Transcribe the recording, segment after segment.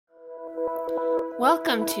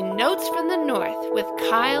Welcome to Notes from the North with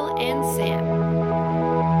Kyle and Sam.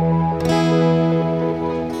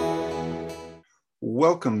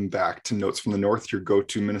 Welcome back to Notes from the North, your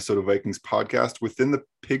go-to Minnesota Vikings podcast within the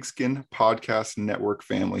Pigskin Podcast Network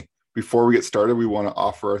family. Before we get started, we want to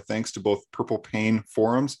offer our thanks to both Purple Pain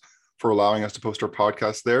Forums for allowing us to post our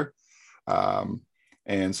podcast there.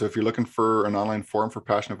 And so if you're looking for an online forum for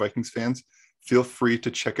passionate Vikings fans, feel free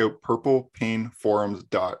to check out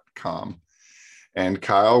purplepainforums.com. And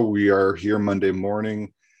Kyle, we are here Monday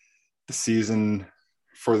morning. The season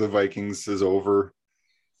for the Vikings is over.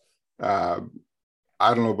 I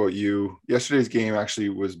don't know about you. Yesterday's game actually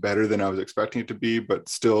was better than I was expecting it to be, but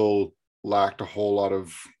still lacked a whole lot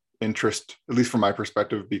of interest, at least from my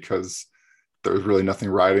perspective, because there was really nothing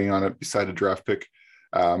riding on it beside a draft pick.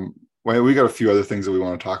 We got a few other things that we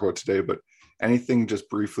want to talk about today, but anything just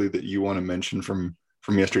briefly that you want to mention from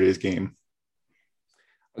yesterday's game?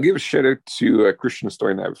 I'll give a shout out to Christian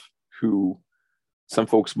Stoinev, who some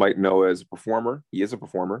folks might know as a performer. He is a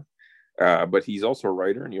performer, but he's also a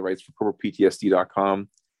writer, and he writes for purpleptsd.com.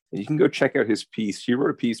 And you can go check out his piece. He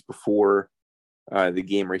wrote a piece before the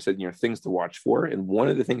game where he said, things to watch for. And one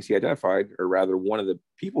of the things he identified, or rather one of the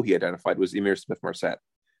people he identified, was Ihmir Smith-Marsette,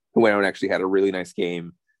 who went out and actually had a really nice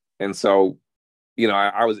game. And so,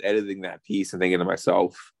 I was editing that piece and thinking to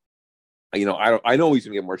myself, I know he's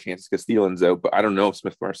going to get more chances because Thielen's out, but I don't know if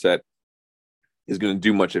Smith-Marsette is going to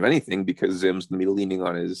do much of anything because Zim's going to be leaning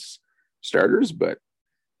on his starters. But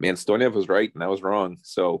man, Stoinev was right and I was wrong.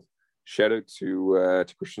 So shout out to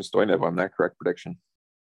Christian Stoinev on that correct prediction.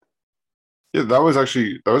 Yeah, that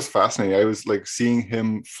was fascinating. I was like seeing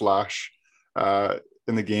him flash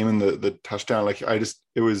in the game and the touchdown.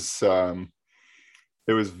 It was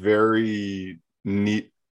very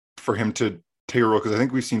neat for him to take a role, because I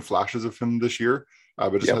think we've seen flashes of him this year,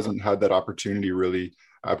 but just hasn't had that opportunity really,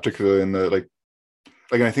 particularly in the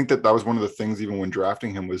and I think that was one of the things even when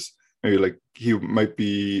drafting him was maybe he might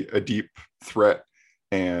be a deep threat,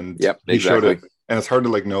 and he showed it. And it's hard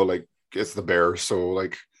to know it's the Bears, so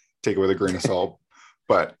take it with a grain of salt.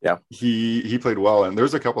 But he played well, and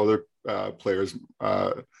there's a couple other players.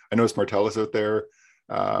 I noticed Martellus out there.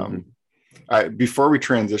 Before we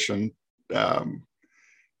transition,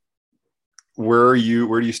 where do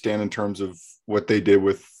you stand in terms of what they did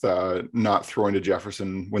with not throwing to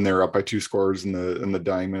Jefferson when they were up by 2 scores in the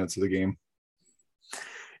dying minutes of the game?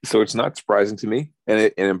 So it's not surprising to me, and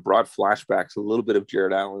it brought flashbacks, a little bit of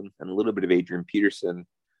Jared Allen and a little bit of Adrian Peterson,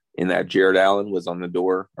 in that Jared Allen was on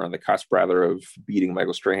the cusp rather of beating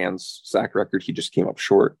Michael Strahan's sack record. He just came up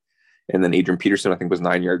short, and then Adrian Peterson, I think, was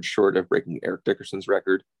 9 yards short of breaking Eric Dickerson's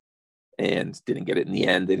record and didn't get it in the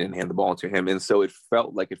end. They didn't hand the ball to him. And so it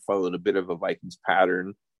felt like it followed a bit of a Vikings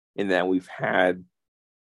pattern in that we've had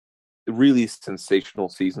really sensational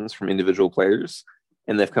seasons from individual players,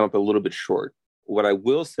 and they've come up a little bit short. What I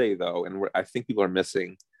will say, though, and what I think people are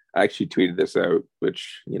missing, I actually tweeted this out,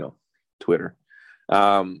 which, Twitter.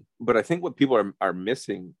 But I think what people are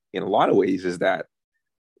missing in a lot of ways is that,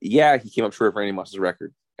 he came up short of Randy Moss's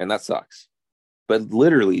record, and that sucks. But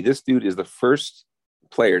literally, this dude is the first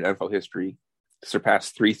player in NFL history to surpass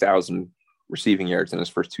 3,000 receiving yards in his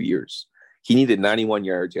first 2 years. He needed 91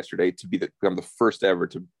 yards yesterday to become the first ever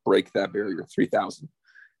to break that barrier, 3,000.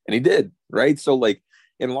 And he did, right? So,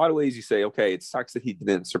 in a lot of ways, you say, okay, it sucks that he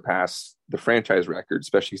didn't surpass the franchise record,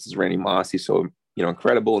 especially since Randy Moss. He's so,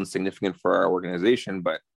 incredible and significant for our organization,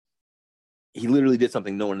 but he literally did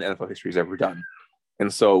something no one in NFL history has ever done.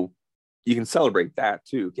 And so you can celebrate that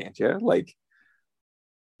too, can't you?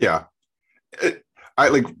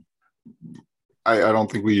 I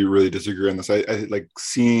don't think we really disagree on this. I like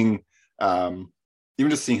seeing, even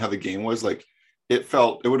just seeing how the game was, it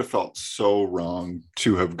would have felt so wrong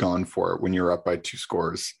to have gone for it when you're up by 2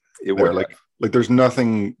 scores. It would there's no,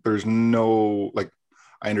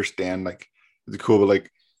 I understand, it's cool, but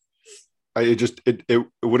it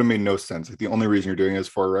would have made no sense. The only reason you're doing it is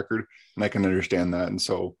for a record, and I can understand that. And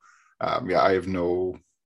so, I have no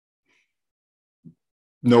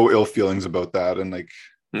ill feelings about that. And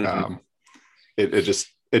it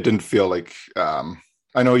didn't feel like,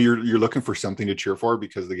 I know you're looking for something to cheer for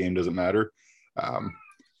because the game doesn't matter.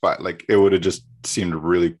 But it would have just seemed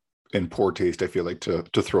really in poor taste, I feel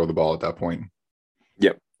to throw the ball at that point.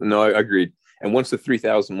 Yep. No, I agreed. And once the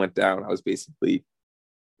 3,000 went down, I was basically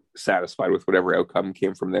satisfied with whatever outcome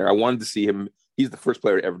came from there. I wanted to see him. He's the first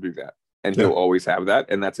player to ever do that, and he'll always have that.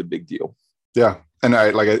 And that's a big deal. Yeah. And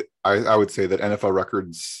I would say that NFL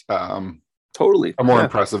records, totally are more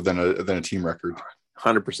impressive than a team record.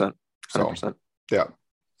 100%. So,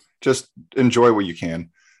 just enjoy what you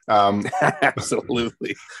can.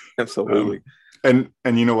 Absolutely. And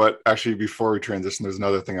you know what? Actually, before we transition, there's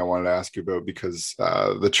another thing I wanted to ask you about because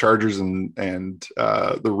the Chargers and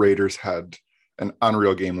the Raiders had an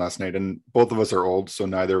unreal game last night, and both of us are old, so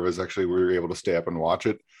neither of us actually were able to stay up and watch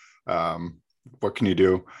it. What can you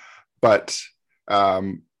do? But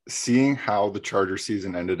seeing how the Charger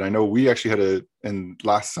season ended, I know we actually and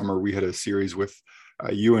last summer we had a series with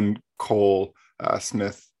you and Cole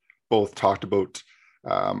Smith both talked about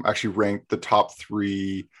actually ranked the top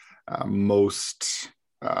three most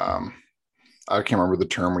I can't remember the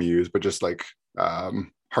term we used, but just like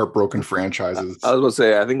heartbroken franchises. I was going to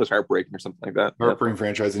say, I think it was heartbreaking or something like that. Heartbreaking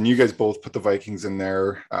franchise. And you guys both put the Vikings in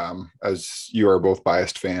there as you are both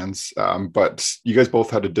biased fans. But you guys both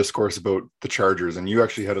had a discourse about the Chargers, and you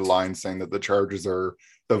actually had a line saying that the Chargers are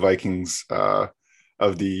the Vikings of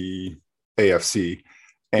the AFC.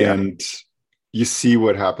 And you see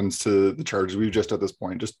what happens to the Chargers. We've just at this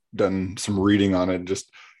point just done some reading on it and just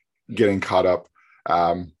getting caught up.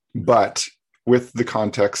 But with the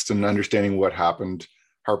context and understanding what happened,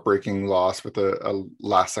 heartbreaking loss with a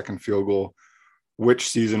last second field goal, which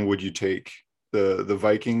season would you take, the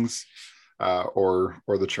Vikings or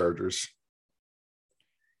the Chargers?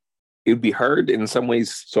 It would be hard in some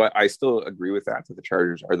ways. So I still agree with that the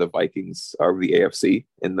Chargers are the Vikings of the AFC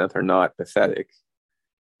in that they're not pathetic.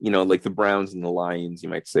 Like the Browns and the Lions, you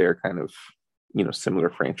might say, are kind of, similar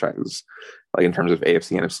franchises, like in terms of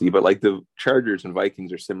AFC, NFC. But like the Chargers and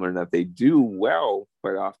Vikings are similar in that they do well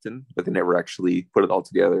quite often, but they never actually put it all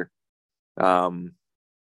together. But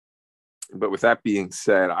with that being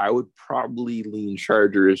said, I would probably lean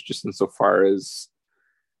Chargers just insofar as,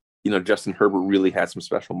 Justin Herbert really had some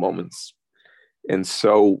special moments. And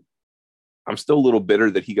so I'm still a little bitter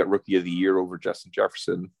that he got Rookie of the Year over Justin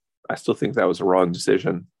Jefferson. I still think that was a wrong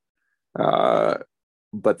decision.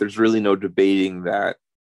 But there's really no debating that,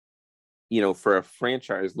 for a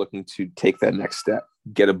franchise looking to take that next step,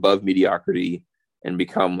 get above mediocrity and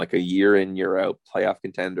become like a year in, year out playoff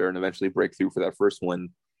contender and eventually break through for that first one,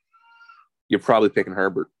 you're probably picking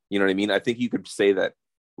Herbert. You know what I mean? I think you could say that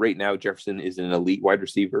right now Jefferson is an elite wide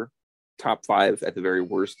receiver, top 5 at the very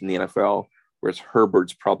worst in the NFL, whereas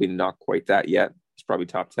Herbert's probably not quite that yet. He's probably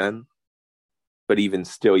top 10. But even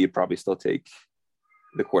still, you'd probably still take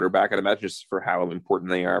the quarterback, I'd imagine, just for how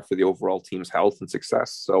important they are for the overall team's health and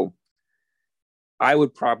success. So I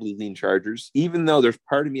would probably lean Chargers, even though there's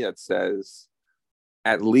part of me that says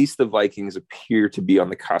at least the Vikings appear to be on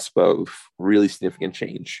the cusp of really significant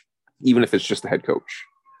change, even if it's just the head coach.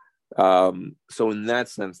 So in that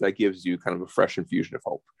sense, that gives you kind of a fresh infusion of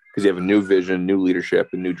hope because you have a new vision, new leadership,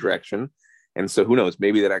 and new direction. And so who knows,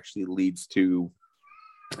 maybe that actually leads to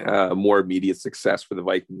more immediate success for the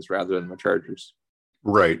Vikings rather than the Chargers.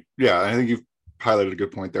 Right. Yeah. I think you've highlighted a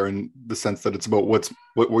good point there in the sense that it's about what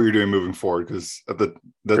you're doing moving forward. Because at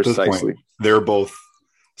this point, they're both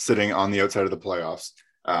sitting on the outside of the playoffs.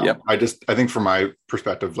 I think from my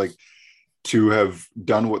perspective, like to have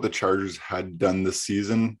done what the Chargers had done this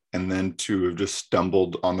season and then to have just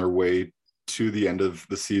stumbled on their way to the end of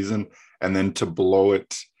the season and then to blow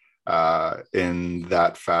it in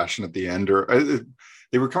that fashion at the end,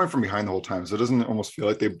 they were coming from behind the whole time. So it doesn't almost feel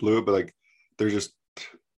like they blew it, but like they're just,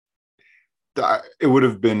 it would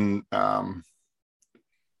have been, I'll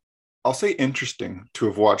say interesting to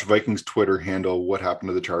have watched Vikings Twitter handle what happened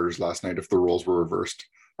to the Chargers last night if the roles were reversed.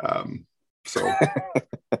 But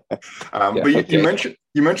you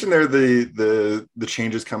mentioned there the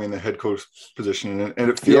changes coming in the head coach position, and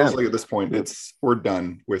it feels like at this point we're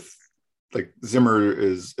done with, like, Zimmer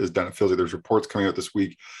is done. It feels like there's reports coming out this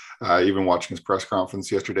week. Even watching his press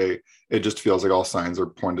conference yesterday, it just feels like all signs are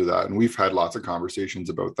pointing to that. And we've had lots of conversations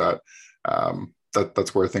about that.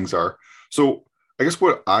 That's where things are. So I guess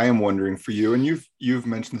what I am wondering for you, and you've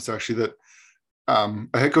mentioned this actually, that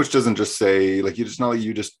a head coach doesn't just say, like, it's not like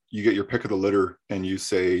you get your pick of the litter and you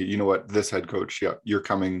say, you know what, this head coach, you're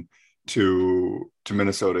coming to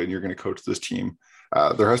Minnesota and you're going to coach this team.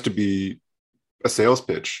 There has to be a sales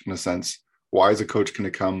pitch in a sense. Why is a coach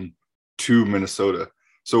going to come to Minnesota?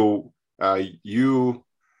 So you've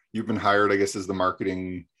been hired, I guess, as the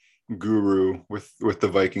marketing guru with the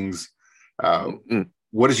Vikings.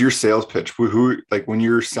 What is your sales pitch? Who like when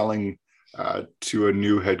you're selling to a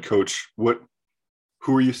new head coach,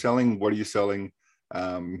 who are you selling? What are you selling?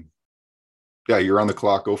 You're on the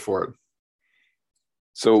clock. Go for it.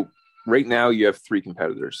 So right now you have 3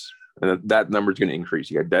 competitors, and that number is going to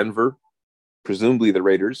increase. You got Denver, presumably the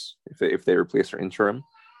Raiders, if they replace their interim,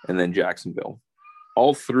 and then Jacksonville.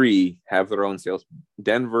 All 3 have their own sales.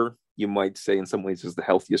 Denver, you might say, in some ways, is the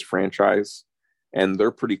healthiest franchise, and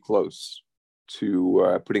they're pretty close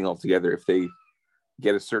to putting all together. If they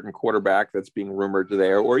get a certain quarterback that's being rumored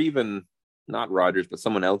there, or even not Rodgers, but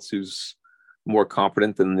someone else who's more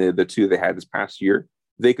competent than the two they had this past year,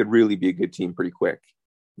 they could really be a good team pretty quick.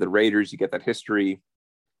 The Raiders, you get that history.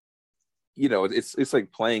 You know, it's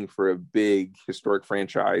like playing for a big historic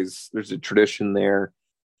franchise. There's a tradition there.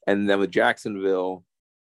 And then with Jacksonville,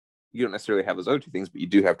 you don't necessarily have those other two things, but you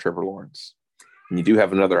do have Trevor Lawrence. And you do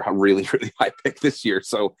have another really, really high pick this year.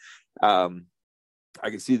 So I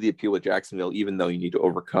can see the appeal with Jacksonville, even though you need to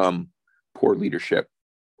overcome poor leadership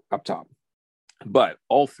up top. But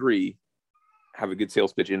all three have a good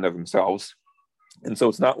sales pitch in of themselves. And so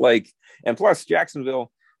it's not like, and plus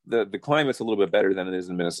Jacksonville, the climate's a little bit better than it is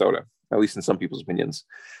in Minnesota, at least in some people's opinions.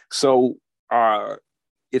 So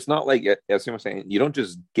it's not like, as I was saying, you don't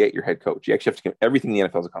just get your head coach. You actually have to, everything in the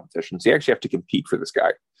NFL is a competition. So you actually have to compete for this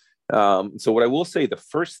guy. So what I will say, the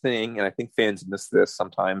first thing, and I think fans miss this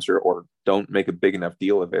sometimes or don't make a big enough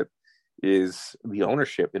deal of it, is the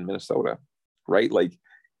ownership in Minnesota, right? Like,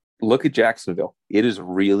 look at Jacksonville. It is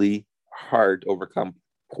really hard to overcome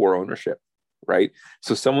poor ownership, right?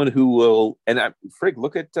 So someone who will, and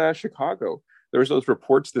look at Chicago. There was those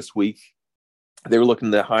reports this week. They were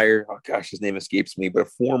looking to hire, oh gosh, his name escapes me, but a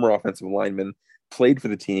former offensive lineman, played for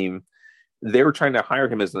the team. They were trying to hire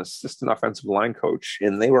him as an assistant offensive line coach,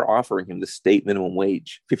 and they were offering him the state minimum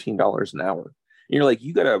wage, $15 an hour. And you're like,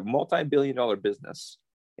 you got a multi-billion-dollar business,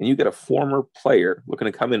 and you got a former player looking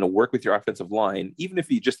to come in to work with your offensive line, even if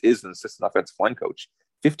he just is an assistant offensive line coach.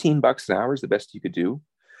 $15 an hour is the best you could do.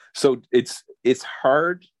 So it's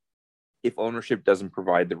hard if ownership doesn't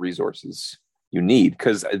provide the resources you need,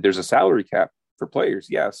 because there's a salary cap for players,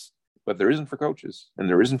 yes, but there isn't for coaches, and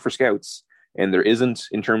there isn't for scouts, and there isn't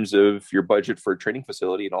in terms of your budget for a training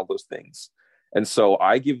facility and all those things. And so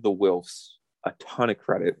I give the Wilfs a ton of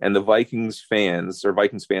credit, and the Vikings fans, the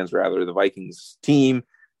Vikings team,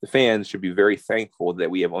 the fans should be very thankful that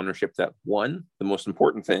we have ownership that, one, the most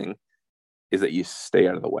important thing is that you stay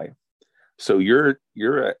out of the way. So you're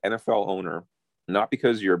an NFL owner, not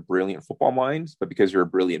because you're a brilliant football mind, but because you're a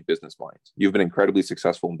brilliant business mind. You've been incredibly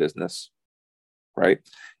successful in business, right?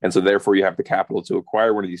 And so therefore you have the capital to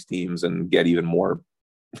acquire one of these teams and get even more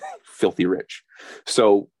filthy rich.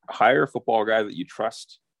 So hire a football guy that you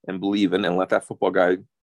trust and believe in, and let that football guy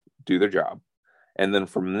do their job. And then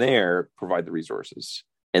from there, provide the resources.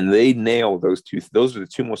 And they nail those two. Those are the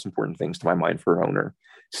two most important things to my mind for an owner.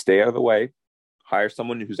 Stay out of the way. Hire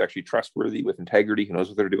someone who's actually trustworthy, with integrity, who knows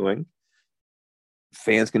what they're doing.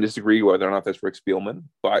 Fans can disagree whether or not that's Rick Spielman,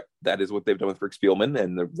 but that is what they've done with Rick Spielman,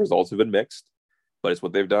 and the results have been mixed. But it's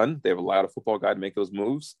what they've done. They've allowed a football guy to make those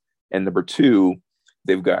moves. And number two,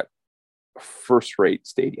 they've got a first-rate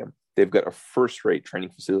stadium. They've got a first-rate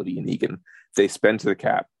training facility in Eagan. They spend to the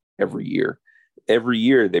cap every year. Every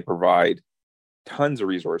year they provide tons of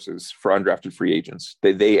resources for undrafted free agents.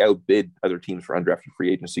 They outbid other teams for undrafted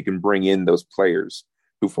free agents. So you can bring in those players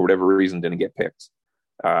who, for whatever reason, didn't get picked.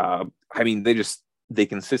 They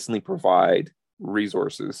consistently provide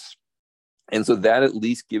resources. And so that at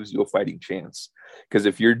least gives you a fighting chance. Because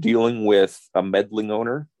if you're dealing with a meddling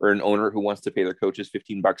owner, or an owner who wants to pay their coaches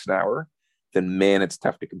 $15 an hour, then man, it's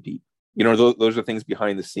tough to compete. You know, those are things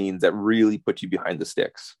behind the scenes that really put you behind the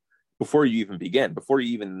sticks. Before you even begin, before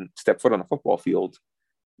you even step foot on a football field,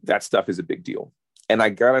 that stuff is a big deal. And I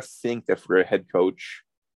gotta think that for a head coach,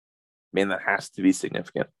 man, that has to be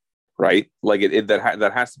significant, right? Like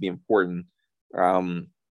that has to be important.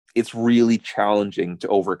 It's really challenging to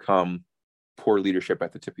overcome poor leadership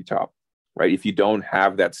at the tippy top, right? If you don't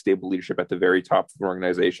have that stable leadership at the very top of an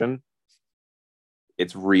organization,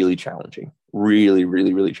 it's really challenging, really,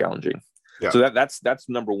 really, really challenging. Yeah. So that's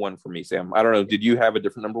number one for me, Sam. I don't know. Did you have a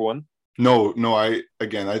different number one? No. I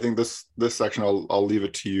think this section, I'll leave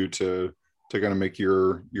it to you to kind of make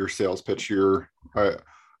your sales pitch.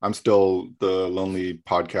 I'm still the lonely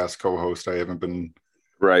podcast co-host. I haven't been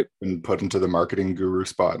put into the marketing guru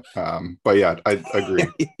spot. But yeah, I agree.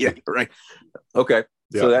 Yeah. Right. Okay.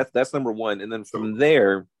 Yeah. So that's number one. And then from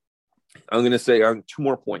there, I'm going to say two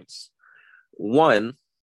more points. One,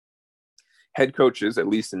 head coaches, at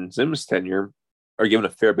least in Zim's tenure, are given a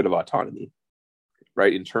fair bit of autonomy,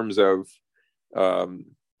 right? In terms of how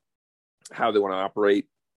they want to operate,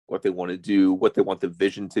 what they want to do, what they want the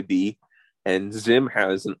vision to be. And Zim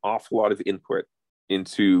has an awful lot of input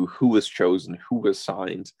into who was chosen, who was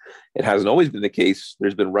signed. It hasn't always been the case.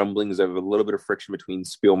 There's been rumblings of a little bit of friction between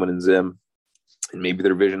Spielman and Zim, and maybe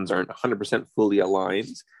their visions aren't 100% fully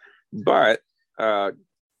aligned. But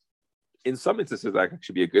in some instances, that can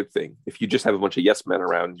actually be a good thing. If you just have a bunch of yes men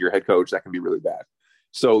around your head coach, that can be really bad.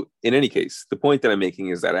 So in any case, the point that I'm making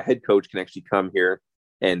is that a head coach can actually come here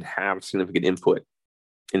and have significant input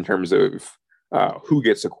in terms of who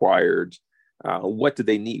gets acquired, What do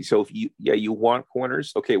they need? So if you want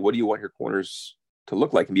corners, okay, what do you want your corners to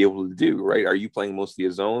look like and be able to do, right? Are you playing mostly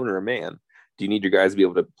a zone or a man? Do you need your guys to be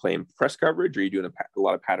able to play in press coverage? Or are you doing a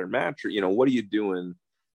lot of pattern match? Or, what are you doing?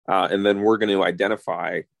 And then we're going to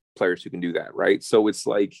identify players who can do that, right? So it's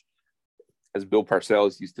like, as Bill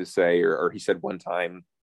Parcells used to say, or he said one time,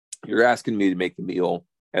 you're asking me to make the meal,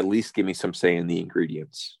 at least give me some say in the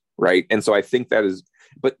ingredients, right? And so I think that is,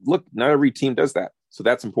 but look, not every team does that. So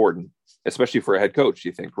that's important, especially for a head coach,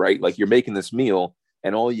 you think, right? Like, you're making this meal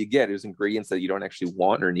and all you get is ingredients that you don't actually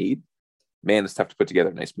want or need. Man, it's tough to put together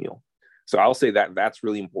a nice meal. So I'll say that that's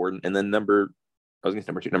really important. And then number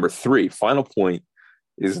three, final point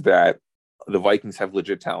is that the Vikings have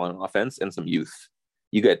legit talent on offense and some youth.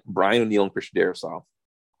 You get Brian O'Neill and Christian Darrisaw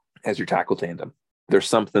as your tackle tandem. There's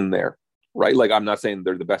something there, right? Like, I'm not saying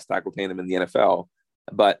they're the best tackle tandem in the NFL,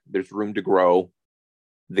 but there's room to grow.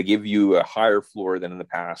 They give you a higher floor than in the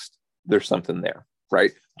past. There's something there,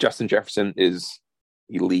 right? Justin Jefferson is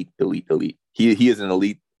elite. He is an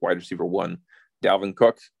elite wide receiver one. Dalvin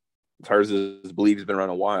Cook, as hard as I believe he's been around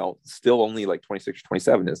a while, still only like 26 or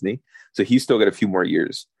 27, isn't he? So he's still got a few more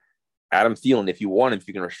years. Adam Thielen, if you want him, if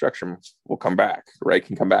you can restructure him, will come back, right?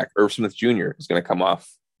 Can come back. Irv Smith Jr. is going to come off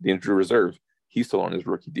the injury reserve. He's still on his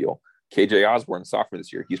rookie deal. KJ Osborne, sophomore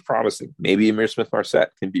this year, he's promising. Maybe Amir Smith-Marset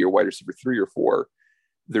can be your wide receiver 3 or 4.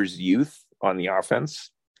 There's youth on the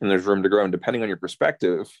offense, and there's room to grow. And depending on your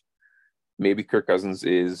perspective, maybe Kirk Cousins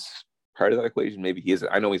is part of that equation. Maybe he is.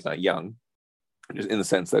 I know he's not young, just in the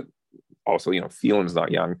sense that also, Thielen's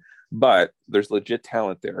not young, but there's legit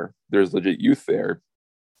talent there. There's legit youth there.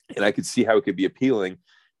 And I could see how it could be appealing,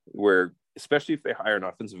 where, especially if they hire an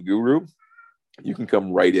offensive guru, you can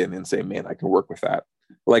come right in and say, man, I can work with that.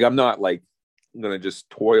 Like, I'm not like going to just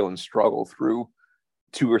toil and struggle through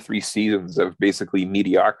 2 or 3 seasons of basically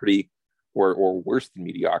mediocrity or worse than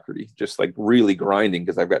mediocrity, just like really grinding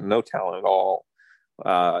because I've got no talent at all.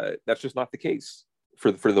 That's just not the case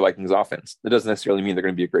for the Vikings offense. That doesn't necessarily mean they're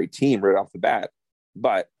going to be a great team right off the bat.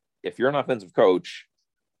 But if you're an offensive coach,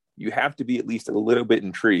 you have to be at least a little bit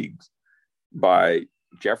intrigued by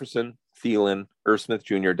Jefferson, Thielen, Irv Smith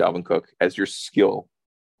Jr., Dalvin Cook as your skill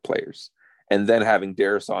players, and then having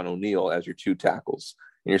Darrisaw and O'Neill as your 2 tackles.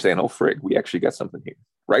 And you're saying, oh, frig, we actually got something here,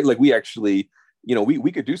 right? Like, we actually,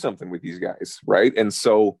 we could do something with these guys, right? And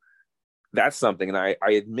so that's something. And I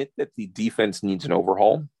admit that the defense needs an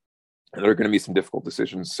overhaul. And there are going to be some difficult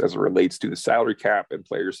decisions as it relates to the salary cap and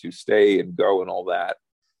players who stay and go and all that.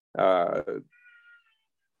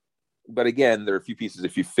 But again, there are a few pieces.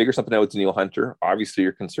 If you figure something out with Danielle Hunter, obviously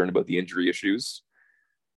you're concerned about the injury issues.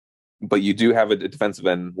 But you do have a defensive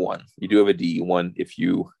end one. You do have a D one if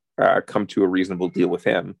you come to a reasonable deal with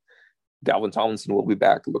him. Dalvin Tomlinson will be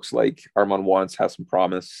back. It looks like Armand Wantz has some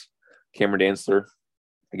promise. Cameron Dantzler,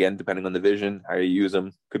 again, depending on the vision, how you use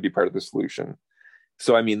him, could be part of the solution.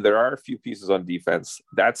 So, I mean, there are a few pieces on defense.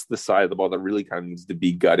 That's the side of the ball that really kind of needs to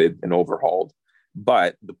be gutted and overhauled.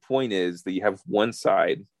 But the point is that you have one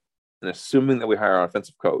side, and assuming that we hire an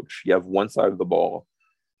offensive coach, you have one side of the ball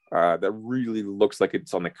that really looks like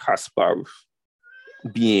it's on the cusp of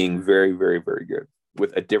being very, very, very good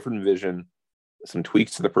with a different vision, some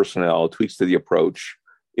tweaks to the personnel, tweaks to the approach.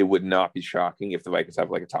 It would not be shocking if the Vikings have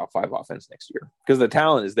like a top 5 offense next year because the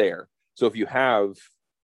talent is there. So if you have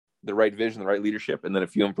the right vision, the right leadership, and then a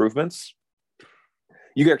few improvements,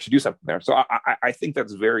 you can actually do something there. So I think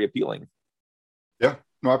that's very appealing. Yeah,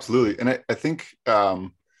 no, absolutely. And I think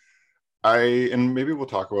and maybe we'll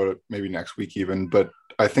talk about it maybe next week even, but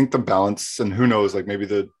I think the balance, and who knows, like maybe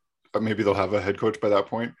they'll have a head coach by that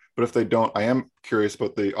point. But if they don't, I am curious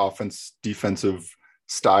about the offense defensive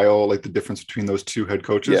style, like the difference between those 2 head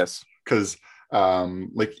coaches. Yes. Because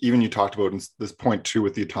like even you talked about in this point too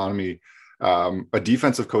with the autonomy, a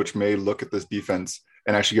defensive coach may look at this defense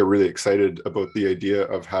and actually get really excited about the idea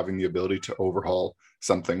of having the ability to overhaul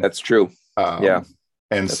something. That's true. Yeah.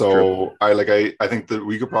 And That's so true. I think that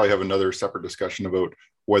we could probably have another separate discussion about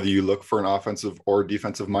whether you look for an offensive or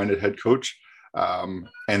defensive minded head coach. And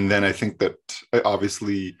then I think that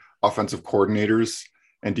obviously offensive coordinators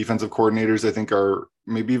and defensive coordinators, I think, are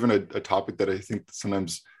maybe even a topic that I think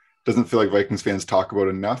sometimes doesn't feel like Vikings fans talk about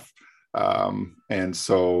enough. And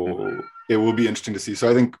so it will be interesting to see. So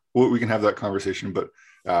I think we can have that conversation, but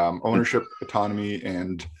ownership, autonomy,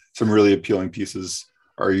 and some really appealing pieces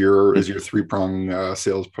are your 3-prong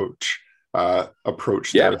sales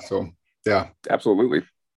approach Yeah. there. So yeah, Absolutely.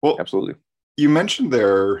 Well, Absolutely. you mentioned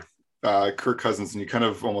there Kirk Cousins, and you kind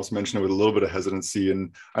of almost mentioned it with a little bit of hesitancy.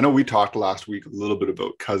 And I know we talked last week a little bit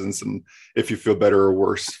about Cousins and if you feel better or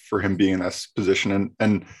worse for him being in this position.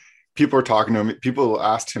 And people are talking to him. People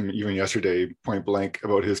asked him even yesterday, point blank,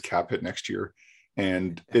 about his cap hit next year,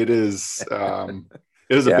 and it is a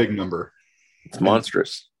big number. It's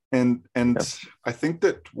monstrous. And I think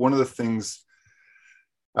that one of the things,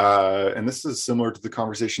 and this is similar to the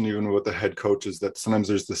conversation even with the head coaches, that sometimes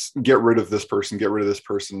there's this get rid of this person,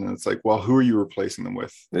 and it's like, well, who are you replacing them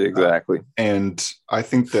with? Exactly. And I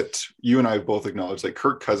think that you and I have both acknowledged, like,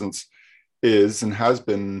 Kirk Cousins is and has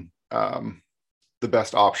been the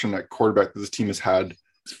best option at quarterback that this team has had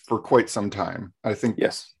for quite some time. I think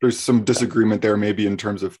there's some disagreement there, maybe in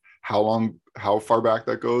terms of how far back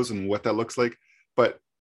that goes and what that looks like, but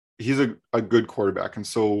he's a good quarterback. And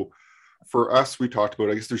so for us, we talked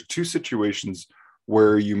about, I guess there's two situations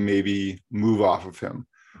where you maybe move off of him.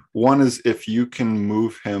 One is if you can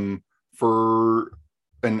move him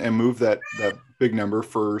and move that big number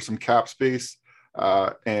for some cap space,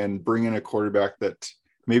 and bring in a quarterback that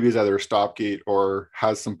maybe is either a stopgate or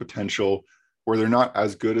has some potential where they're not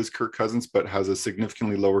as good as Kirk Cousins, but has a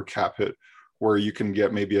significantly lower cap hit, where you can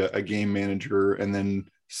get maybe a game manager and then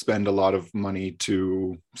spend a lot of money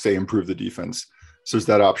to, say, improve the defense. So there's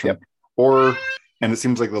that option. Yep. And it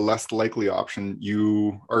seems like the less likely option,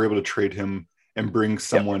 you are able to trade him and bring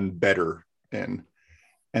someone better in.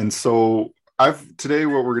 And so today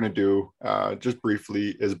what we're going to do, just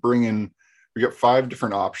briefly, is we got 5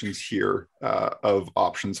 different options here of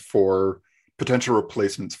options for potential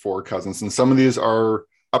replacements for Cousins. And some of these are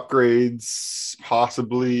upgrades,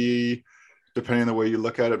 possibly, depending on the way you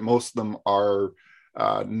look at it. Most of them are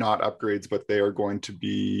not upgrades, but they are going to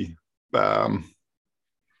be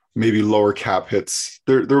maybe lower cap hits.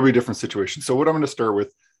 There will be different situations. So what I'm going to start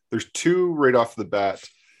with, there's 2 right off the bat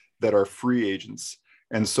that are free agents.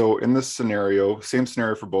 And so in this scenario, same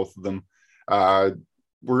scenario for both of them,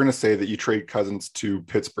 we're going to say that you trade Cousins to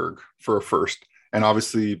Pittsburgh for a first. And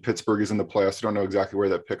obviously Pittsburgh is in the playoffs. I don't know exactly where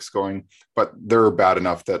that pick's going, but they're bad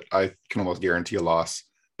enough that I can almost guarantee a loss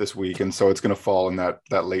this week. And so it's going to fall in that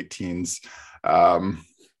late teens.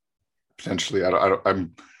 Potentially,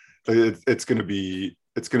 it's going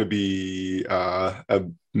to be a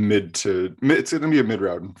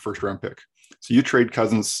mid-round first round pick. So you trade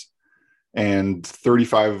Cousins and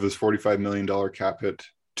 35 of his $45 million cap hit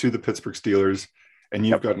to the Pittsburgh Steelers, and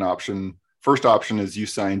you've got an option. First option is you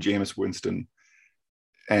sign Jameis Winston.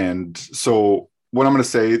 And so what I'm going to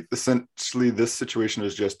say, essentially, this situation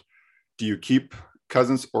is just, do you keep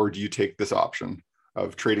Cousins or do you take this option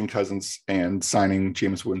of trading Cousins and signing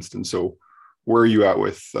Jameis Winston? So where are you at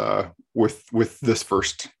with this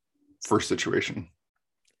first situation?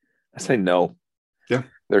 I say no. Yeah.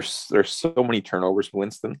 There's so many turnovers with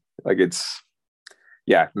Winston. Like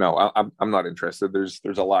I'm not interested. There's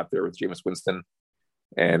a lot there with Jameis Winston.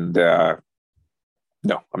 And no,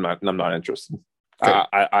 I'm not interested.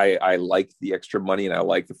 Okay. I like the extra money and I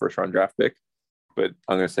like the first round draft pick, but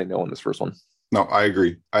I'm going to say no on this first one. No, I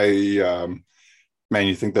agree. Man,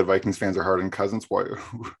 you think that Vikings fans are hard on Cousins? Why?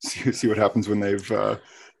 see what happens when they've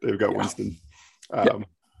got Winston.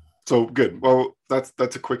 So good. Well, that's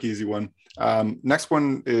a quick, easy one. Next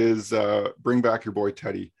one is bring back your boy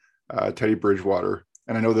Teddy Bridgewater.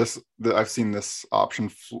 And I know I've seen this option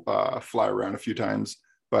fly around a few times,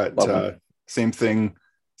 but same thing,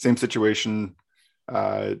 same situation.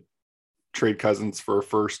 Trade Cousins for a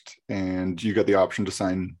first, and you got the option to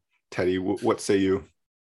sign Teddy. What say you?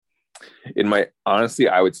 Honestly,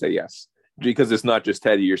 I would say yes, because it's not just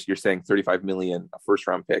Teddy. You're saying 35 million, a first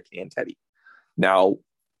round pick, and Teddy. Now,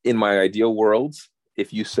 in my ideal world,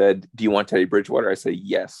 if you said, "Do you want Teddy Bridgewater?" I say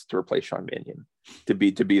yes, to replace Sean Mannion, to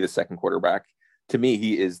be the second quarterback. To me,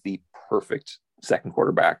 he is the perfect second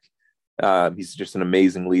quarterback. He's just an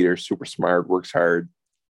amazing leader, super smart, works hard,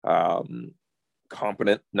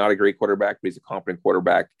 competent. Not a great quarterback, but he's a competent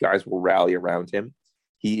quarterback. Guys will rally around him.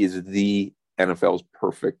 He is the NFL's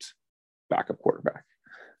perfect backup quarterback.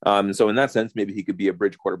 So in that sense, maybe he could be a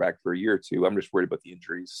bridge quarterback for a year or two. I'm just worried about the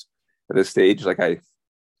injuries at this stage. Like I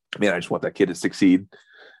just want that kid to succeed.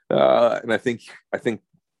 And I think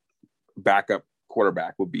backup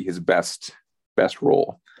quarterback would be his best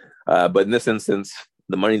role. But in this instance,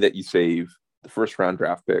 the money that you save, the first round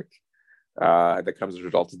draft pick that comes as a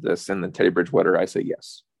result of this, and then Teddy Bridgewater, I say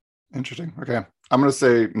yes. Interesting. Okay. I'm going to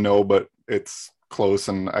say no, but it's close.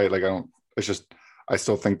 And I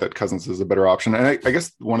still think that Cousins is a better option. And I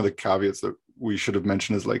guess one of the caveats that we should have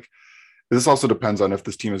mentioned is this also depends on if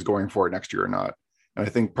this team is going for it next year or not. And I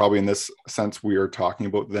think probably in this sense, we are talking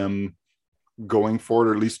about them going for it,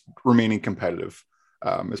 or at least remaining competitive,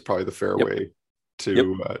 is probably the fair way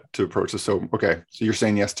to approach this. So, okay. So you're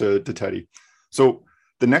saying yes to Teddy. So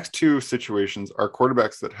the next two situations are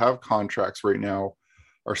quarterbacks that have contracts right now,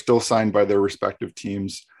 are still signed by their respective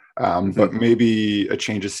teams. But maybe a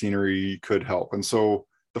change of scenery could help. And so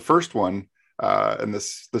the first one, and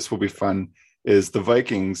this will be fun, is the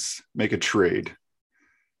Vikings make a trade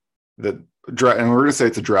and we're going to say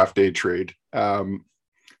it's a draft day trade.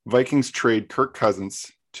 Vikings trade Kirk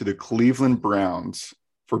Cousins to the Cleveland Browns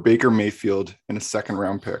for Baker Mayfield and a second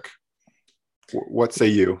round pick. What say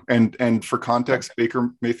you? And for context,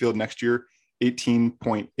 Baker Mayfield next year,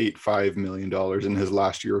 $18.85 million in his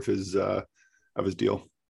last year of his deal.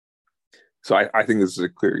 So I think this is a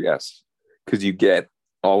clear yes, because you get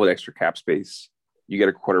all the extra cap space. You get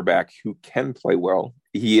a quarterback who can play well.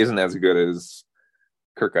 He isn't as good as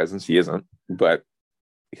Kirk Cousins. He isn't, but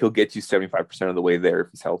he'll get you 75% of the way there if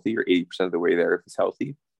he's healthy, or 80% of the way there if he's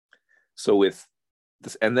healthy. So with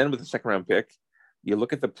this, and then with the second round pick, you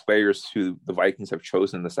look at the players who the Vikings have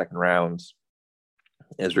chosen in the second round.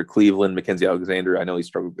 Ezra Cleveland, Mackenzie Alexander. I know he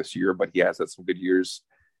struggled this year, but he has had some good years.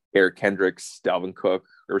 Eric Kendricks, Dalvin Cook,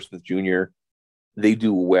 Irv Smith Jr. They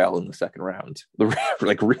do well in the second round,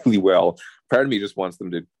 like really well. Part of me just wants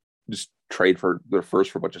them to just trade for their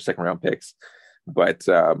first for a bunch of second round picks. But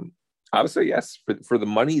I would say yes, for the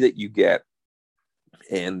money that you get,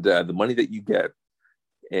 and the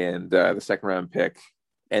second round pick,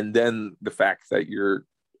 and then the fact that you're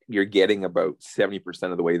getting about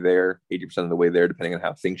 70% of the way there, 80% of the way there, depending on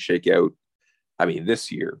how things shake out. I mean,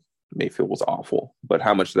 this year Mayfield was awful, but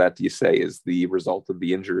how much of that do you say is the result of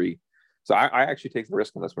the injury? So I actually take the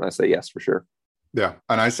risk on this when I say yes, for sure. Yeah,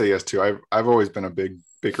 and I say yes too. I've always been a big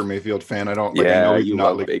Baker Mayfield fan. I don't I know he's you not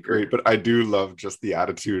love like Baker. great, but I do love just the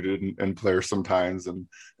attitude and players sometimes and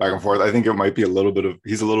back and forth. I think it might be he's a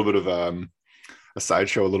little bit of a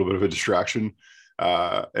sideshow, a little bit of a distraction.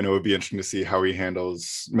 And it would be interesting to see how he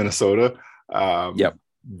handles Minnesota. Yep.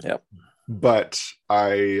 But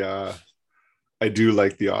I do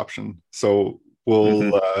like the option. So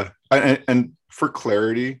we'll and for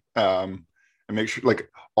clarity, and make sure like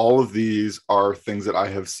all of these are things that I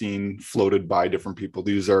have seen floated by different people.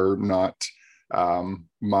 These are not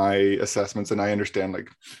my assessments, and I understand like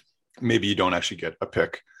maybe you don't actually get a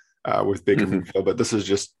pick with Baker Mayfield, but this is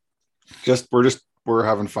just we're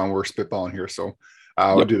having fun. We're spitballing here. So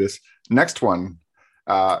we'll do this. Next one,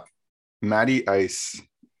 Matty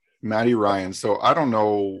Ryan. So I don't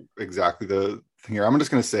know exactly the thing here. I'm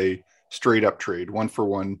just going to say straight up trade,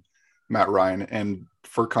 1-for-1, Matt Ryan. And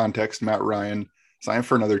for context, Matt Ryan signed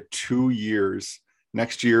for another 2 years.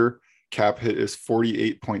 Next year, cap hit is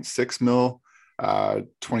 48.6 mil.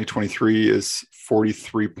 2023 is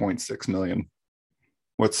 43.6 million.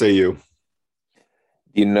 What say you?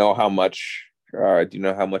 Do you know how much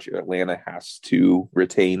Atlanta has to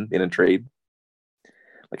retain in a trade?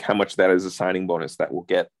 Like how much that is a signing bonus that will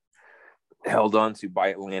get held on to by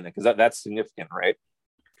Atlanta? Because that's significant, right?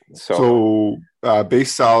 So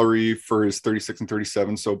base salary for his 36 and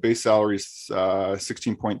 37. So base salary is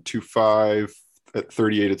 16.25. At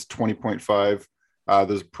 38, it's 20.5.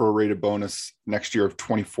 There's a prorated bonus next year of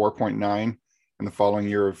 24.9 and the following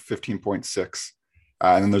year of 15.6.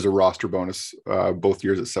 And then there's a roster bonus both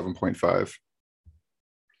years at 7.5.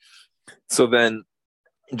 So then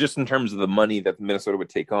just in terms of the money that Minnesota would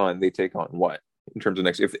take on, they take on what? In terms of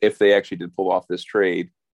next, if they actually did pull off this trade,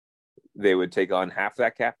 they would take on half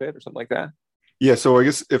that cap hit or something like that? Yeah, so I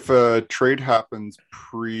guess if a trade happens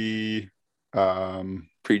pre-June 1,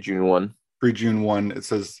 it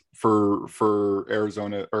says for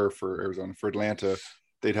Atlanta,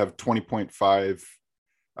 they'd have 20.5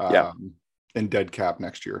 in dead cap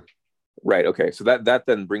next year. Right. Okay. So that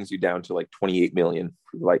then brings you down to like 28 million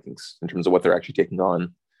for the Vikings in terms of what they're actually taking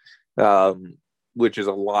on, which is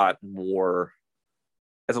a lot more.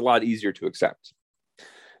 It's a lot easier to accept.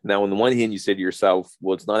 Now, on the one hand, you say to yourself,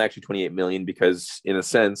 well, it's not actually 28 million because in a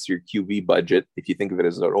sense, your QB budget, if you think of it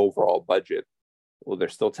as an overall budget, well, they're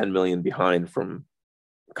still 10 million behind from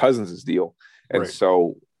Cousins' deal. And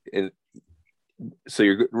so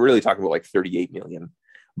you're really talking about like 38 million,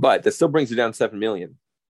 but that still brings you down 7 million.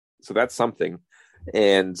 So that's something.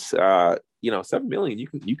 And, 7 million, you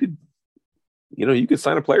could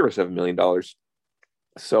sign a player for $7 million.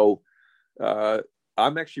 So,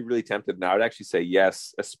 I'm actually really tempted now. I'd actually say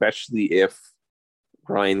yes, especially if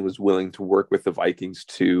Ryan was willing to work with the Vikings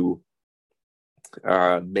to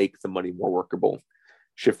make the money more workable,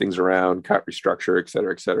 shift things around, cut, restructure, et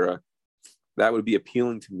cetera, et cetera. That would be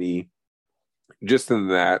appealing to me just in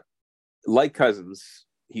that, like Cousins,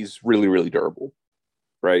 he's really, really durable,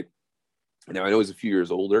 right? Now, I know he's a few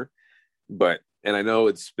years older, and I know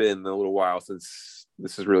it's been a little while since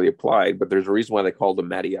this is really applied, but there's a reason why they called him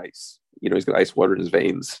Matty Ice. He's got ice water in his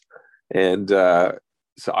veins. And so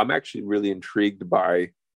I'm actually really intrigued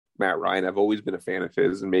by Matt Ryan. I've always been a fan of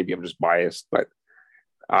his, and maybe I'm just biased, but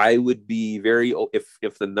I would be very,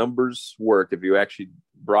 if the numbers worked, if you actually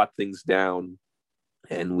brought things down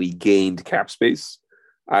and we gained cap space,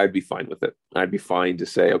 I'd be fine with it. I'd be fine to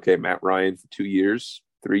say, okay, Matt Ryan for 2 years,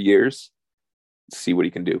 3 years, see what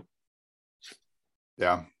he can do.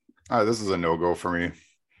 Yeah. This is a no-go for me.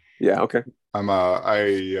 Yeah. Okay.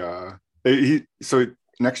 So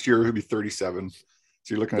next year he'll be 37. So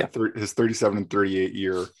you're looking at his 37 and 38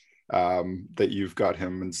 year that you've got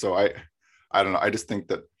him. And so I don't know. I just think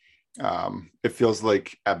that it feels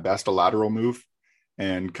like at best a lateral move,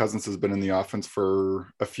 and Cousins has been in the offense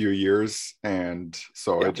for a few years. And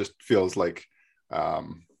so it just feels like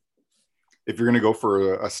if you're going to go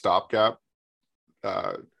for a stopgap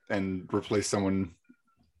and replace someone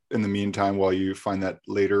in the meantime, while you find that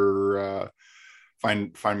later,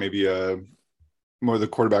 find maybe more the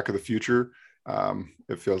quarterback of the future,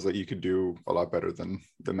 it feels like you could do a lot better than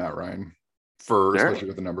Matt Ryan especially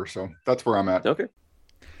with the number. So that's where I'm at. Okay.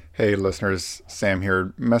 Hey listeners, Sam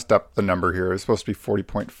here. Messed up the number here. It's supposed to be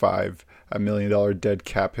 $40.5 million dead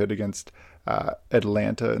cap hit against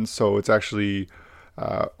Atlanta, and so it's actually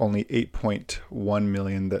only $8.1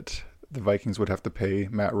 million that the Vikings would have to pay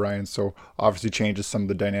Matt Ryan. So obviously changes some of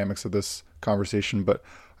the dynamics of this conversation, but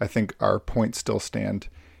I think our points still stand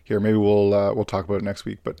here. Maybe we'll talk about it next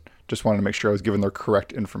week, but just wanted to make sure I was given the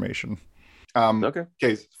correct information.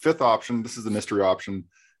 Okay, fifth option. This is the mystery option.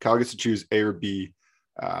 Kyle gets to choose A or B,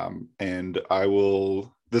 and I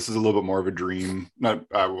will. This is a little bit more of a dream. Not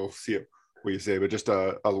I will see it what you say, but just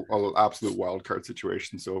a absolute wild card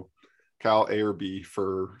situation. So, Kyle, A or B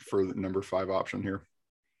for the number 5 option here.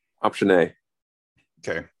 Option A.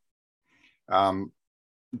 Okay.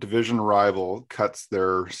 Division rival cuts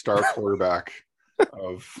their star quarterback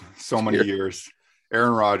of so many years.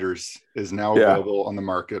 Aaron Rodgers is now available on the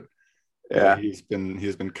market. Yeah, he's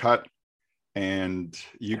been cut, and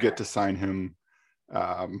you get to sign him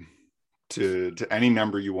to any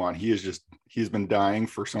number you want. He's been dying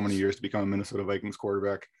for so many years to become a Minnesota Vikings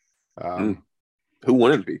quarterback. Who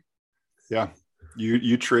wouldn't be? Yeah,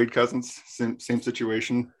 you trade Cousins, same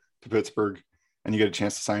situation, to Pittsburgh, and you get a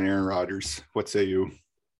chance to sign Aaron Rodgers. What say you?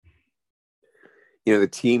 You know, the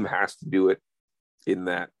team has to do it, in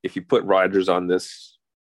that if you put Rodgers on this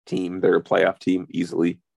team, they're a playoff team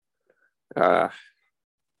easily.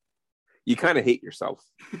 You kind of hate yourself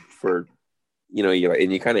for, and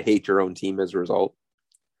you kind of hate your own team as a result.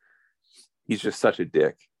 He's just such a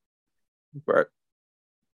dick. But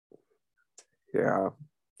yeah,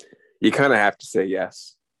 you kind of have to say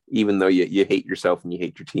yes, even though you hate yourself and you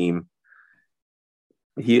hate your team.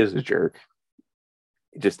 He is a jerk.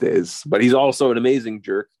 He just is. But he's also an amazing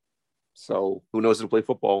jerk. So who knows how to play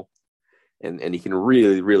football? And he can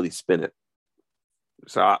really, really spin it.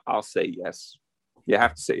 So I'll say yes. You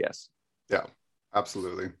have to say yes. Yeah,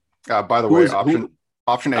 absolutely. By the way,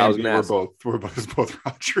 option A and B were both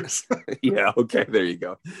Rodgers. Yeah, okay, there you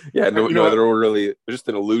go. Yeah, no, there were really just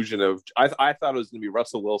an illusion of. I thought it was going to be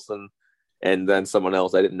Russell Wilson and then someone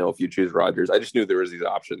else. I didn't know if you choose Rodgers. I just knew there was these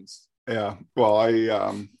options. Yeah, well,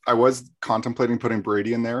 I was contemplating putting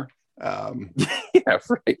Brady in there. Yeah,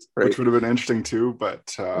 right. Which would have been interesting too,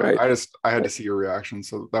 but I had to see your reaction,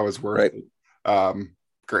 so that was worth it.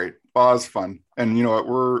 Great. Well, that was fun. And you know what,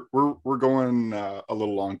 we're going a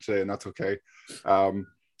little long today, and that's okay.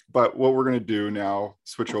 But what we're going to do now,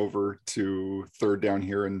 switch over to third down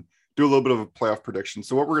here and do a little bit of a playoff prediction.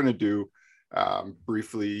 So what we're going to do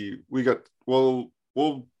briefly, we'll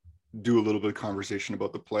do a little bit of conversation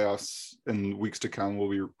about the playoffs in weeks to come. We'll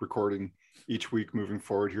be recording each week moving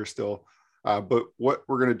forward here still. But what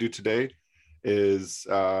we're going to do today is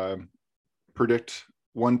predict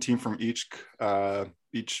one team from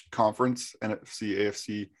each conference, NFC,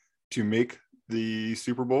 AFC, to make the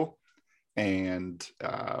Super Bowl. And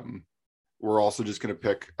we're also just going to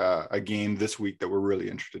pick a game this week that we're really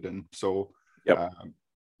interested in. So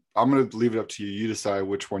I'm going to leave it up to you. You decide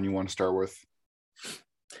which one you want to start with.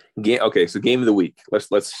 Okay, so game of the week.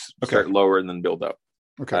 Let's start lower and then build up.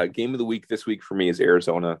 Okay. Game of the week this week for me is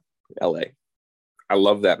Arizona, LA. I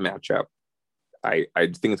love that matchup. I think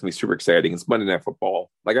it's gonna be super exciting. It's Monday Night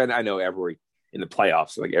Football. Like I know in the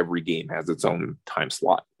playoffs, like every game has its own time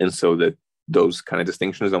slot, and so that those kind of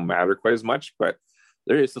distinctions don't matter quite as much. But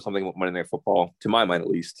there is still something about Monday Night Football, to my mind at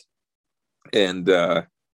least. And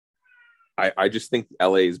I just think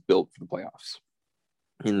LA is built for the playoffs.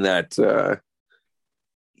 In that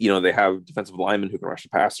they have defensive linemen who can rush the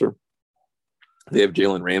passer. They have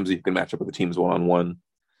Jalen Ramsey who can match up with the team's one-on-one,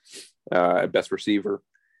 best receiver.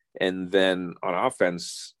 And then on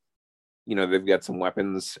offense, they've got some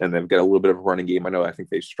weapons and they've got a little bit of a running game. I think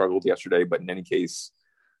they struggled yesterday, but in any case,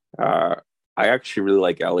 I actually really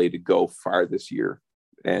like LA to go far this year.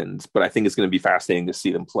 But I think it's going to be fascinating to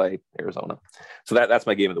see them play Arizona. So that's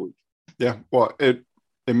my game of the week. Yeah, well, it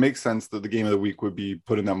makes sense that the game of the week would be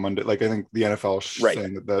put in that Monday. Like I think the NFL is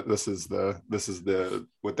saying that this is the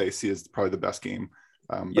what they see as probably the best game.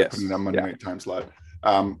 By putting that Monday night time slot.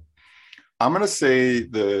 I'm gonna say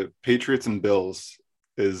the Patriots and Bills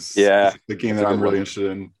is the game that I'm really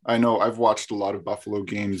interested in. I know I've watched a lot of Buffalo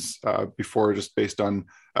games before, just based on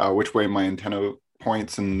which way my antenna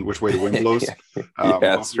points and which way the wind blows.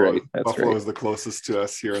 That's Buffalo, right. Buffalo is the closest to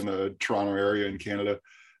us here in the Toronto area in Canada.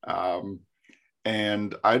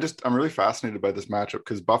 And I'm really fascinated by this matchup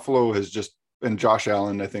because Buffalo has just, and Josh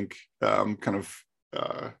Allen, I think, kind of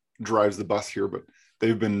drives the bus here, but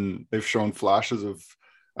they've shown flashes of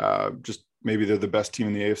just maybe they're the best team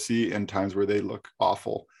in the AFC and times where they look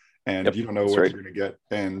awful, and you don't know what you're going to get.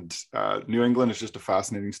 And New England is just a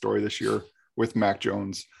fascinating story this year with Mac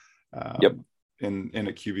Jones in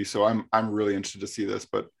a QB. So I'm really interested to see this,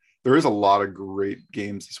 but there is a lot of great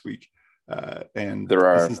games this week. And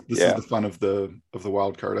this is the fun of the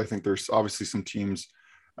wild card. I think there's obviously some teams,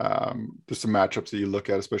 there's some matchups that you look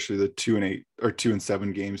at, especially the 2-8 or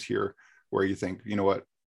 2-7 games here, where you think, you know what,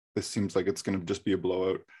 this seems like it's going to just be a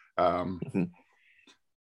blowout.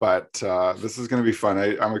 But this is going to be fun.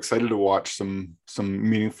 I'm excited to watch some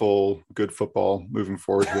meaningful, good football moving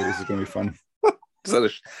forward here. This is going to be fun.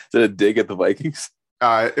 Is that a dig at the Vikings?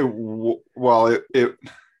 It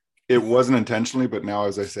wasn't intentionally, but now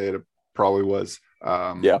as I say it probably was.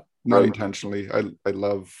 Not intentionally. I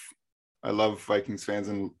love Vikings fans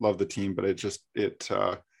and love the team, but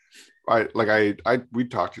we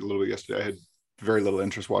talked a little bit yesterday. I had very little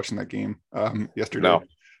interest watching that game yesterday. No,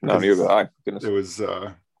 neither did I. Goodness. It was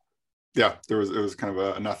it was kind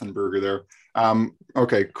of a nothing burger there.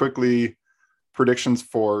 Okay, quickly, predictions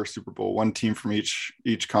for Super Bowl. One team from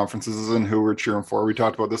each conferences and who we're cheering for. We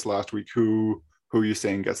talked about this last week. Who are you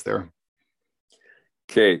saying gets there?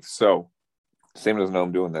 Okay, so Sam doesn't know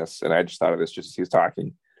I'm doing this, and I just thought of this just as he was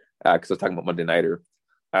talking, because I was talking about Monday Nighter.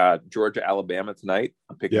 Georgia, Alabama tonight.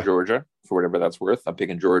 I'm picking Georgia for whatever that's worth. I'm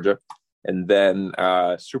picking Georgia. And then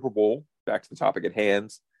Super Bowl, back to the topic at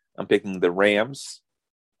hand, I'm picking the Rams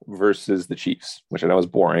versus the Chiefs, which I know is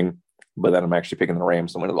boring, but then I'm actually picking the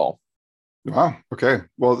Rams to win it all. Wow. Okay.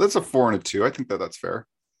 Well, that's a 4-2. I think that's fair.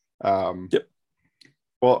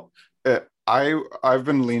 Well, I've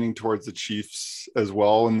been leaning towards the Chiefs as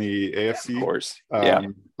well in the AFC. Of course.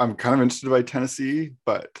 I'm kind of interested by Tennessee,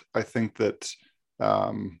 but I think that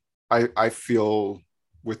I feel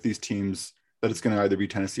with these teams that it's going to either be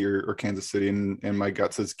Tennessee or Kansas City, and my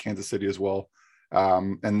gut says Kansas City as well.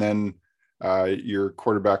 And then your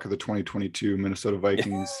quarterback of the 2022 Minnesota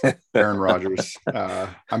Vikings, Aaron Rodgers.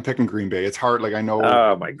 I'm picking Green Bay. It's hard. Like I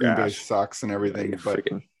know Green Bay sucks and everything,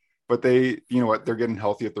 but they, you know what, they're getting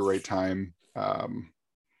healthy at the right time.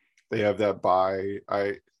 They have that bye.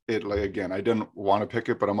 I didn't want to pick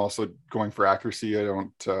it, but I'm also going for accuracy. I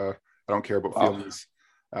don't care about feelings.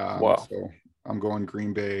 So I'm going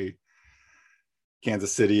Green Bay,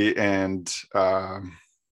 Kansas City, and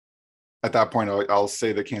at that point, I'll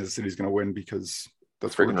say that Kansas City is going to win because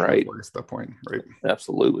that's freaking right at that point, right?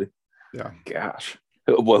 Absolutely. Yeah. Gosh.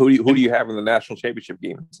 Well, who do you have in the national championship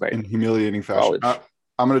game tonight? In humiliating fashion,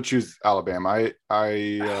 I'm going to choose Alabama.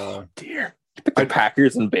 Dear, the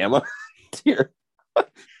Packers and Bama. Dear.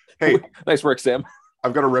 Hey, nice work, Sam.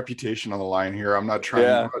 I've got a reputation on the line here. I'm not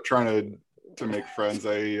trying to make friends.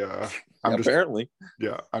 I'm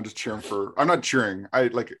just cheering for. I'm not cheering.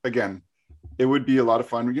 It would be a lot of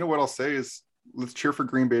fun. You know what I'll say is let's cheer for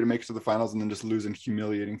Green Bay to make it to the finals and then just lose in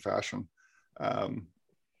humiliating fashion.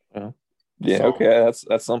 Okay,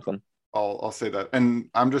 that's something. I'll say that, and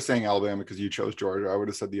I'm just saying Alabama because you chose Georgia. I would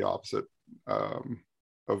have said the opposite of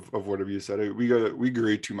whatever you said. We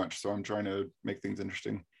agree too much, so I'm trying to make things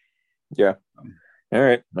interesting. Yeah. All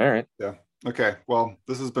right. Yeah. Okay. Well,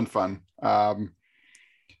 this has been fun.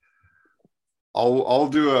 I'll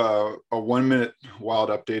do a 1 minute wild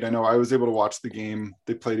update. I know I was able to watch the game.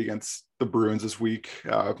 They played against the Bruins this week.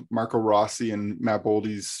 Marco Rossi and Matt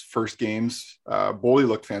Boldy's first games. Boldy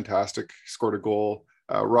looked fantastic. Scored a goal.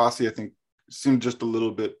 Rossi, I think, seemed just a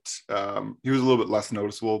little bit. He was a little bit less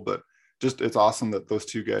noticeable, but just it's awesome that those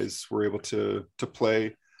two guys were able to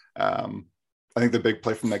play. I think the big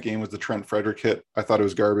play from that game was the Trent Frederick hit. I thought it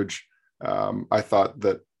was garbage. I thought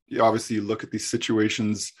that obviously you look at these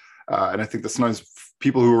situations. And I think that sometimes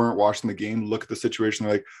people who weren't watching the game look at the situation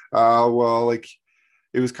like,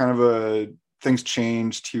 it was kind of things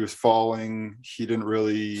changed. He was falling. He didn't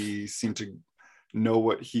really seem to know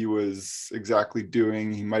what he was exactly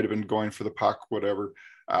doing. He might've been going for the puck, whatever.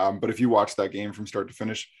 But if you watch that game from start to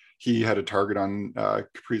finish, he had a target on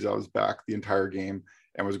Kaprizov's back the entire game.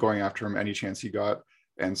 and was going after him any chance he got.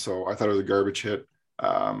 And so I thought it was a garbage hit.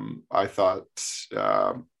 I thought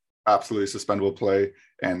absolutely suspendable play,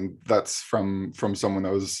 and that's from someone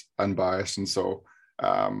that was unbiased. And so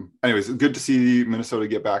anyways, good to see Minnesota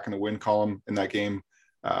get back in the win column in that game,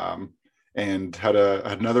 and had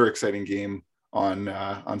another exciting game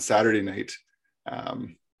on Saturday night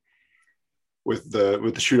with the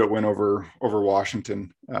shootout win over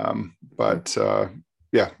Washington. But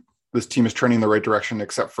this team is trending in the right direction,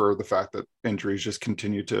 except for the fact that injuries just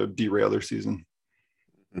continue to derail their season.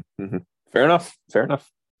 Mm-hmm. Fair enough.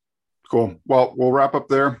 Cool. Well, we'll wrap up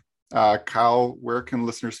there. Kyle, where can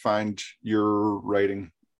listeners find your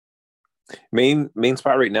writing? Main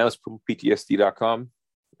spot right now is PTSD.com.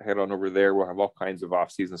 Head on over there. We'll have all kinds of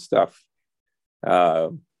off-season stuff.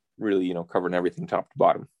 Really, covering everything top to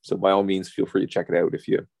bottom. So by all means, feel free to check it out if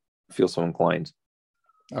you feel so inclined.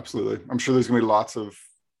 Absolutely. I'm sure there's going to be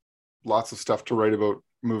lots of stuff to write about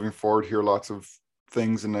moving forward here. Lots of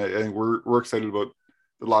things. And I think we're excited about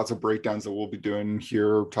the lots of breakdowns that we'll be doing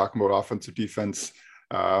here, talking about offensive, defense,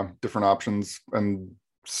 different options. And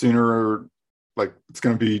sooner, it's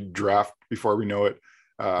going to be draft before we know it.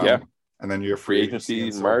 And then you have free agency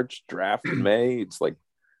in March, draft in May. It's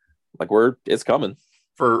it's coming.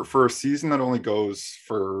 For a season that only goes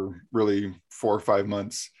for really 4 or 5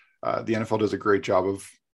 months, the NFL does a great job of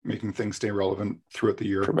making things stay relevant throughout the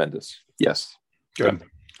year. Tremendous. Yes. Good.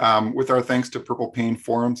 With our thanks to Purple Pain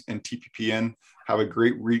Forums and TPPN, have a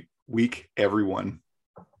great week, everyone.